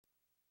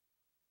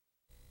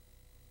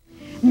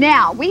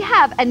Now, we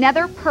have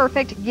another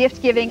perfect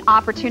gift-giving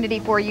opportunity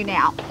for you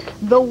now.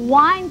 The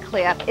wine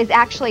clip is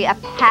actually a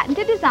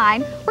patented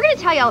design. We're going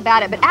to tell you all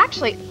about it, but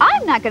actually,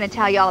 I'm not going to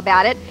tell you all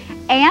about it.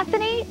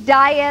 Anthony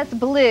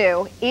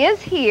Diaz-Blue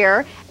is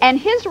here, and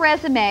his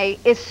resume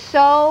is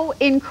so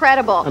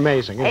incredible.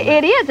 Amazing, isn't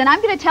it? It is, and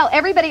I'm going to tell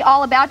everybody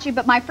all about you,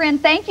 but my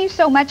friend, thank you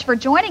so much for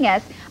joining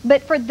us.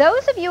 But for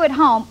those of you at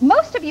home,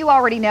 most of you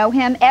already know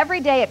him. Every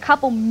day, a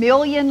couple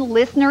million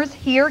listeners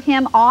hear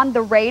him on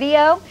the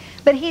radio.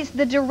 But he's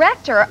the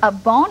director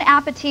of Bon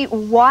Appetit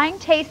Wine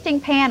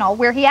Tasting Panel,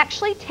 where he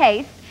actually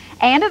tastes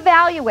and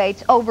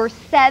evaluates over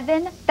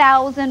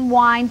 7,000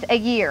 wines a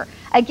year.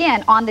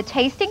 Again, on the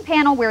tasting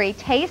panel where he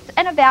tastes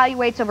and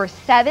evaluates over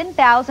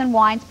 7,000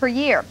 wines per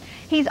year.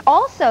 He's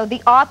also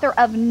the author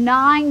of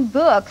 9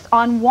 books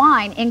on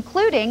wine,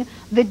 including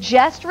the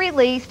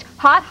just-released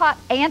Hot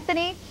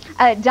Anthony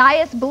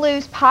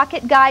Diaz-Blue's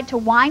Pocket Guide to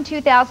Wine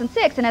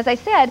 2006. And as I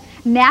said,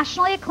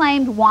 nationally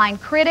acclaimed wine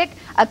critic,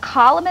 a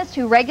columnist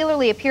who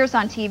regularly appears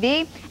on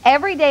TV.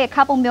 Every day, a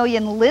couple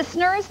million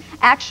listeners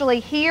actually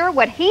hear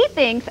what he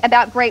thinks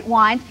about great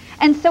wines.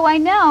 And so I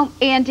know,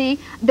 Andy,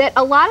 that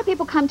a lot of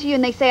people come to you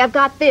and they say, I've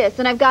got this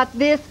and I've got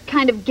this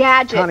kind of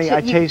gadget. Honey,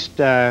 I taste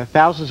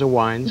thousands of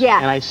wines, yeah,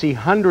 and I see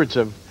hundreds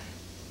of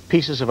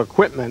pieces of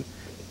equipment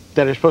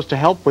that are supposed to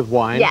help with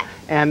wine, yes,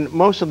 and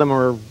most of them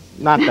are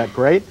not that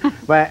great.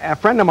 But a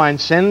friend of mine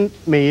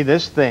sent me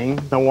this thing,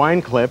 the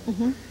wine clip,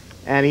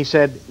 and he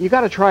said, you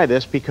got to try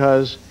this,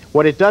 because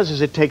what it does is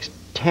it takes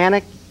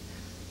tannic,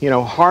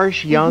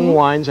 harsh young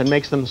wines and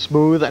makes them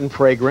smooth and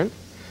fragrant.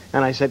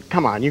 And I said,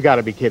 come on, you got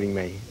to be kidding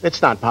me.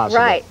 It's not possible.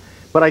 Right.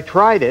 But I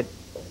tried it,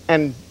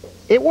 and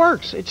it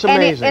works. It's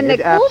amazing. And the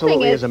cool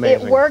thing is,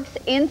 amazing. it works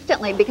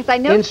instantly, because I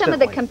know some of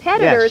the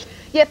competitors,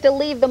 you have to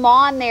leave them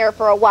on there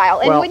for a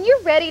while. And when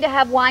you're ready to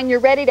have wine, you're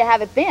ready to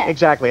have it then.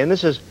 Exactly. And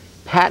this is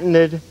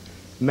patented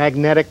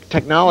magnetic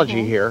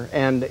technology here,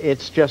 and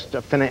it's just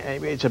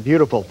it's a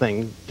beautiful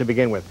thing to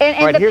begin with.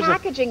 And the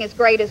packaging is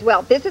great as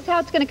well. This is how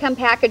it's going to come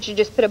packaged. You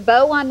just put a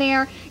bow on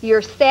there,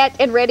 you're set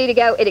and ready to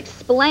go. It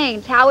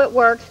explains how it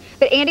works,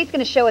 but Andy's going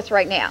to show us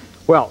right now.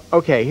 Well,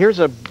 okay, here's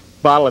a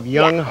bottle of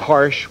young,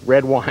 harsh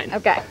red wine.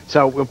 Okay.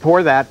 So we'll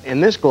pour that in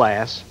this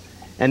glass,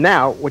 and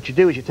now what you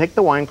do is you take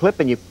the wine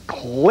clip and you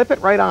clip it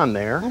right on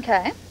there.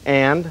 Okay.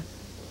 And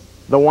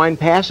the wine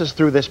passes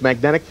through this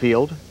magnetic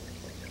field.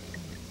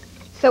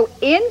 So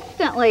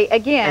instantly,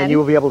 again... And you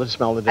will be able to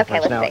smell the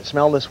difference. Okay, let's see.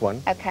 Smell this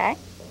one. Okay.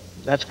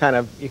 That's kind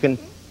of, you can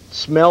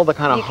smell the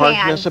kind of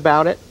harshness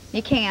about it.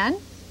 You can.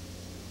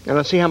 And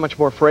let's see how much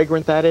more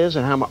fragrant that is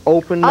and how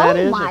open that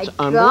is. Oh my It's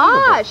unbelievable.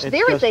 gosh, It's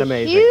there is a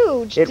amazing.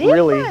 huge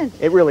difference.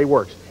 It really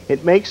works.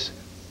 It makes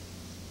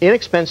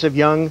inexpensive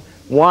young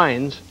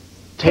wines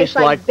taste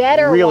like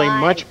really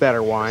much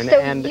better wine. So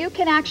and you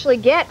can actually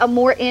get a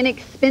more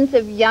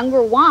inexpensive,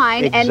 younger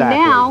wine, and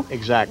now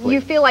you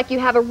feel like you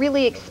have a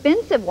really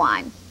expensive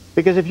wine.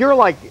 Because if you're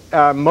like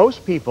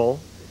most people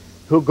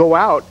who go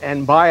out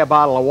and buy a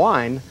bottle of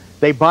wine,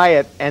 they buy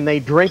it and they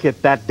drink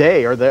it that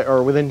day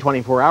or within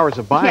 24 hours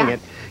of buying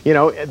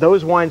it.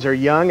 Those wines are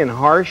young and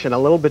harsh and a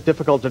little bit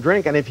difficult to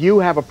drink. And if you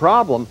have a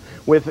problem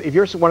with, if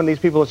you're one of these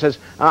people that says,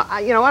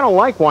 I don't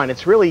like wine,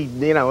 it's really,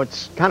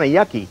 it's kind of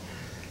yucky.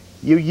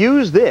 You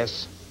use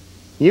this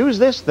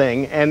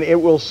thing, and it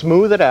will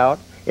smooth it out.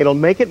 It'll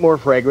make it more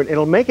fragrant.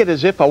 It'll make it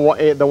as if the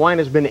wine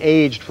has been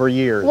aged for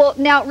years. Well,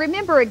 now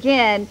remember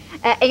again,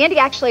 Andy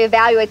actually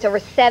evaluates over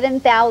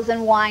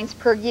 7,000 wines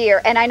per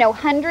year, and I know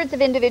hundreds of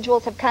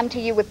individuals have come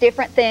to you with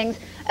different things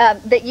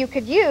that you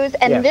could use,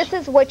 and this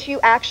is what you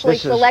actually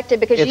selected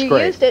because you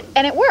used it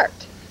and it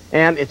worked.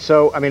 And it's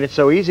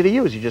so easy to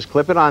use. You just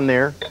clip it on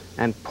there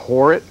and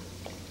pour it,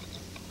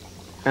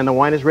 and the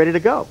wine is ready to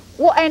go.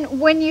 Well, and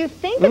when you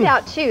think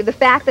about, too, the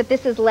fact that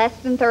this is less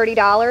than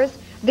 $30,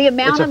 the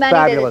amount of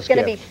money that it's going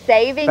to be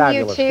saving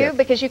you, too,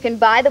 because you can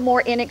buy the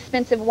more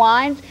inexpensive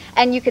wines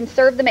and you can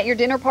serve them at your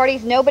dinner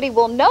parties. Nobody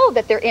will know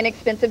that they're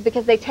inexpensive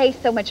because they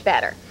taste so much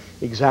better.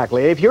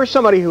 Exactly. If you're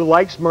somebody who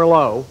likes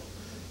Merlot,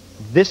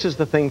 this is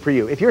the thing for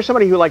you. If you're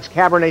somebody who likes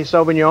Cabernet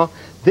Sauvignon,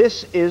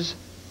 this is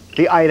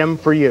the item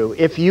for you.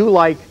 If you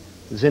like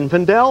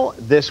Zinfandel,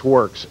 this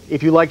works.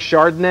 If you like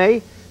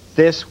Chardonnay,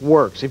 this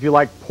works. If you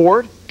like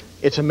port,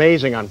 it's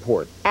amazing on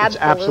port. Absolutely. It's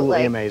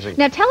absolutely amazing.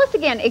 Now tell us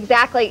again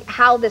exactly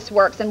how this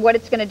works and what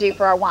it's going to do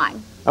for our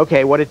wine.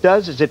 Okay, what it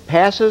does is it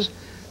passes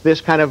this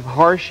kind of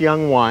harsh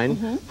young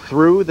wine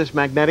through this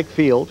magnetic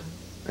field,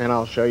 and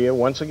I'll show you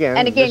once again.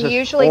 And again,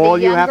 usually all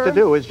you have to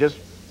do is just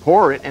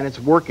pour it, and it's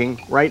working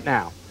right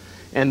now.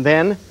 And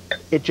then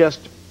it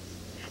just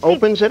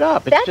opens it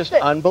up. It's just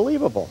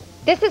unbelievable.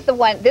 This is the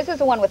one. This is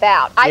the one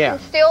without.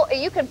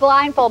 You could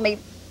blindfold me.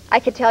 I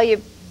could tell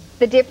you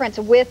the difference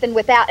with and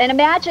without. And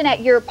imagine at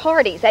your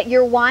parties, at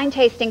your wine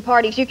tasting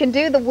parties, you can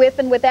do the with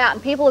and without,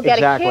 and people will get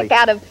a kick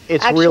out of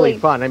It's really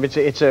fun. I mean,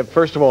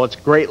 first of all, it's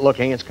great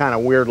looking. It's kind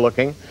of weird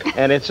looking,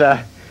 and it's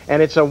a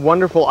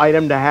wonderful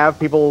item to have.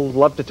 People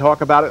love to talk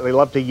about it. They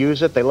love to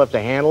use it. They love to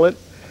handle it,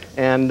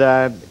 and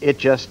it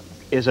just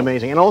is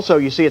amazing. And also,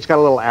 you see it's got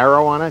a little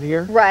arrow on it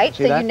here. Right,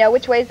 so you know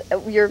which ways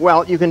you're...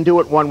 Well, you can do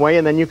it one way,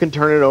 and then you can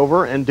turn it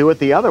over and do it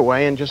the other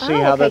way and just see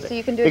how that... so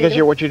you can do it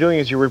because what you're doing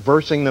is you're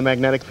reversing the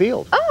magnetic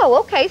field. Oh,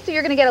 okay, so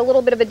you're going to get a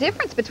little bit of a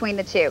difference between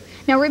the two.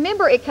 Now,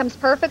 remember, it comes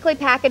perfectly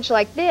packaged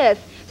like this.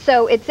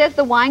 So it says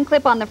the wine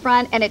clip on the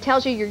front, and it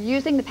tells you you're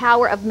using the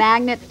power of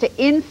magnets to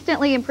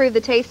instantly improve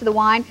the taste of the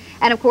wine.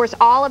 And, of course,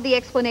 all of the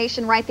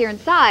explanation right there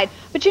inside.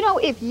 But, you know,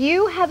 if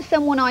you have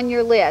someone on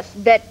your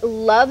list that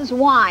loves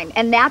wine,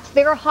 and that's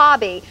their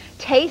hobby,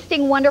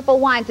 tasting wonderful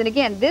wines, and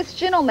again, this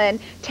gentleman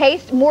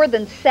tastes more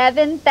than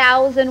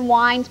 7,000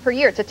 wines per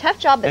year. It's a tough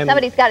job, but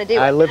somebody's got to do it.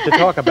 I live to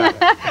talk about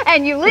it.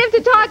 And you live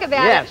to talk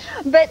about it.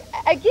 But,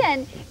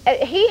 again,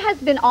 he has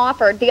been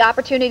offered the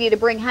opportunity to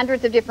bring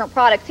hundreds of different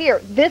products here.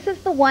 This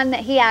is the one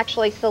that he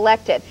actually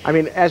selected. I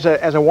mean, as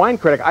a wine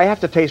critic, I have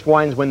to taste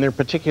wines when they're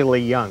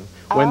particularly young,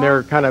 when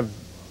they're kind of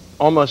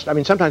almost, I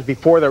mean, sometimes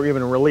before they're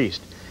even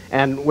released.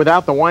 And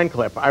without the wine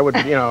clip, I would,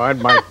 you know,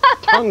 my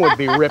tongue would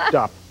be ripped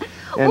up.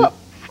 And, well,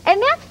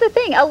 and that's the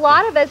thing. A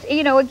lot of us,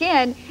 you know,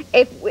 again,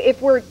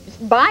 if we're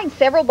buying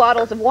several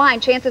bottles of wine,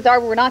 chances are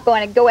we're not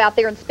going to go out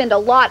there and spend a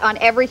lot on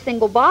every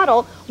single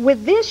bottle.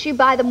 With this, you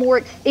buy the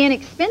more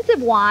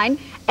inexpensive wine,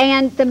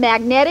 and the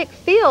magnetic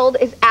field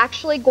is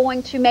actually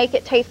going to make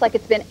it taste like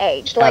it's been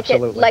aged.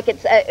 Absolutely. Like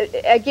it's,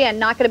 again,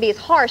 not going to be as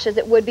harsh as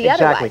it would be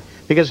otherwise. Exactly.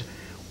 Because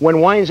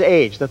when wines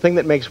age, the thing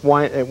that makes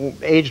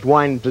aged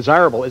wine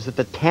desirable is that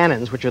the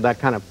tannins, which are that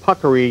kind of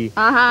puckery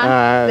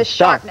the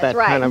stuff, sharpness, that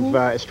kind of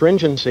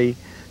astringency,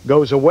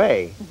 goes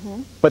away.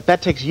 But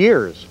that takes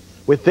years.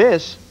 With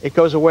this, it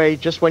goes away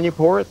just when you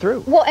pour it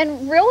through. Well,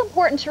 and real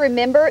important to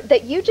remember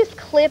that you just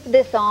clip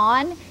this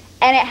on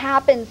and it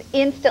happens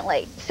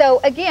instantly. So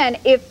again,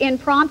 if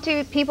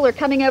impromptu people are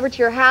coming over to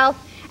your house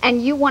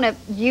and you want to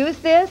use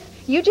this,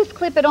 you just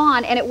clip it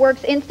on and it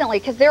works instantly,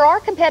 because there are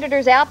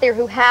competitors out there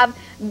who have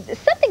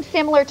something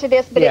similar to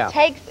this, but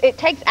it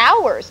takes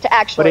hours to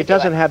actually But it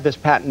doesn't have this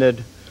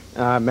patented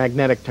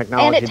magnetic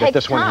technology that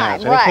this one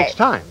has. And it takes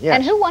time, yes.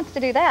 And who wants to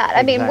do that?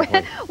 Exactly.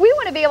 I mean, we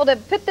want to be able to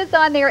put this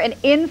on there and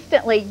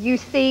instantly you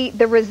see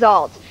the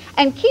results.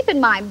 And keep in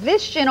mind,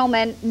 this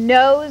gentleman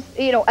knows,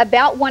 you know,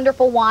 about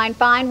wonderful wine,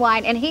 fine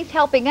wine, and he's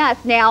helping us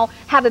now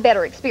have a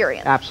better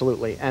experience.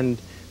 Absolutely.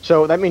 And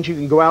so that means you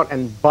can go out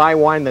and buy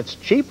wine that's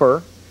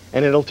cheaper,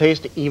 and it'll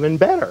taste even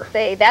better.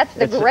 See, that's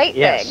the great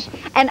thing.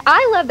 And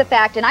I love the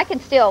fact, and I can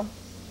still...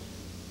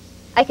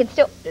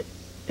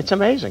 It's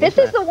amazing. This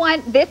is the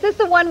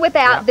one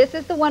without, this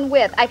is the one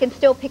with. I can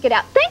still pick it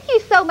out. Thank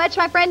you so much,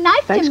 my friend.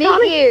 Nice to meet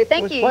you.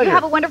 Thank you. You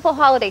have a wonderful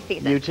holiday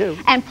season. You too.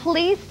 And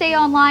please stay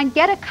online.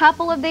 Get a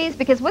couple of these,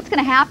 because what's going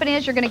to happen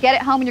is you're going to get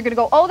it home and you're going to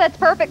go, oh, that's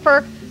perfect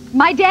for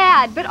my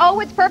dad, but oh,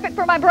 it's perfect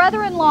for my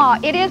brother-in-law.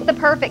 It is the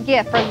perfect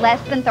gift for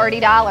less than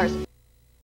 $30.